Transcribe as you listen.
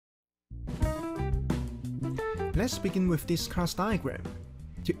Let's begin with this class diagram.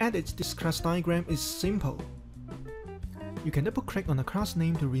 To edit this class diagram is simple. You can double click on a class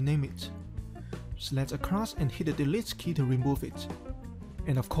name to rename it. Select a class and hit the delete key to remove it.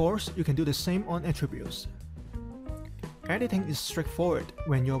 And of course, you can do the same on attributes. Editing is straightforward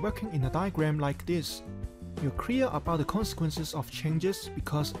when you're working in a diagram like this. You're clear about the consequences of changes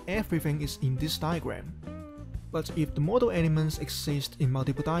because everything is in this diagram. But if the model elements exist in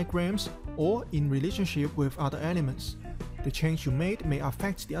multiple diagrams or in relationship with other elements, the change you made may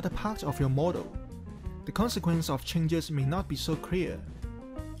affect the other parts of your model. The consequence of changes may not be so clear.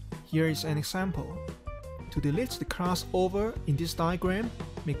 Here is an example. To delete the class over in this diagram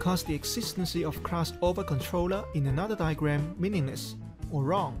may cause the existence of class over controller in another diagram meaningless or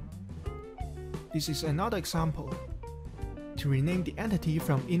wrong. This is another example. To rename the entity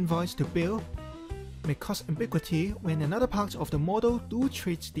from invoice to bill may cause ambiguity when another part of the model do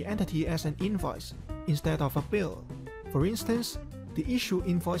treat the entity as an invoice instead of a bill. For instance, the issue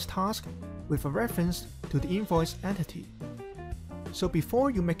invoice task with a reference to the invoice entity. So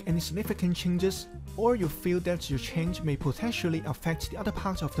before you make any significant changes or you feel that your change may potentially affect the other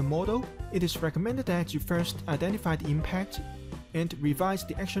parts of the model, it is recommended that you first identify the impact and revise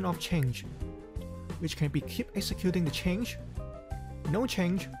the action of change, which can be keep executing the change, no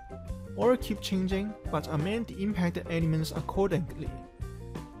change, or keep changing but amend the impacted elements accordingly.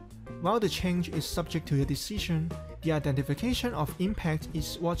 While the change is subject to your decision, the identification of impact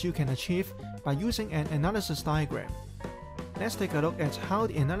is what you can achieve by using an analysis diagram. Let's take a look at how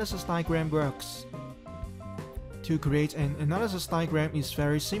the analysis diagram works. To create an analysis diagram is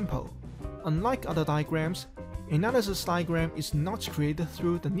very simple. Unlike other diagrams, analysis diagram is not created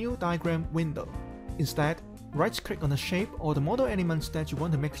through the new diagram window. Instead, right-click on the shape or the model elements that you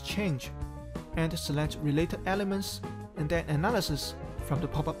want to make change, and select Related Elements and then Analysis from the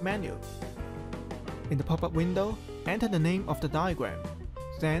pop-up menu. In the pop-up window, enter the name of the diagram,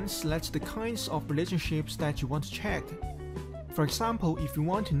 then select the kinds of relationships that you want to check. For example, if you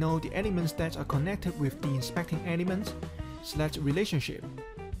want to know the elements that are connected with the inspecting element, select Relationship.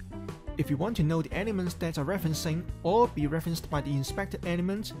 If you want to know the elements that are referencing or be referenced by the inspected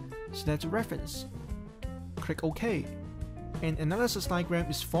element, select Reference. Click OK. An analysis diagram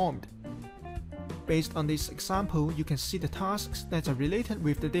is formed. Based on this example, you can see the tasks that are related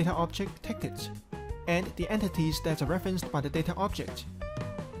with the data object ticket and the entities that are referenced by the data object.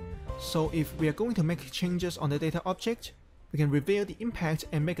 So if we are going to make changes on the data object, we can reveal the impact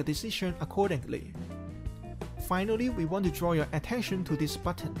and make a decision accordingly. Finally, we want to draw your attention to this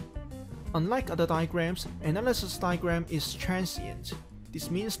button. Unlike other diagrams, analysis diagram is transient. This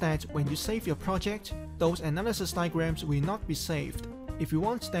means that when you save your project, those analysis diagrams will not be saved. If you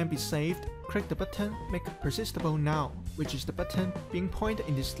want them to be saved, click the button Make Persistable Now, which is the button being pointed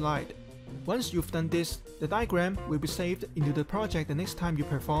in this slide. Once you've done this, the diagram will be saved into the project the next time you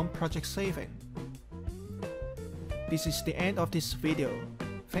perform project saving. This is the end of this video.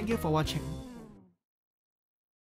 Thank you for watching.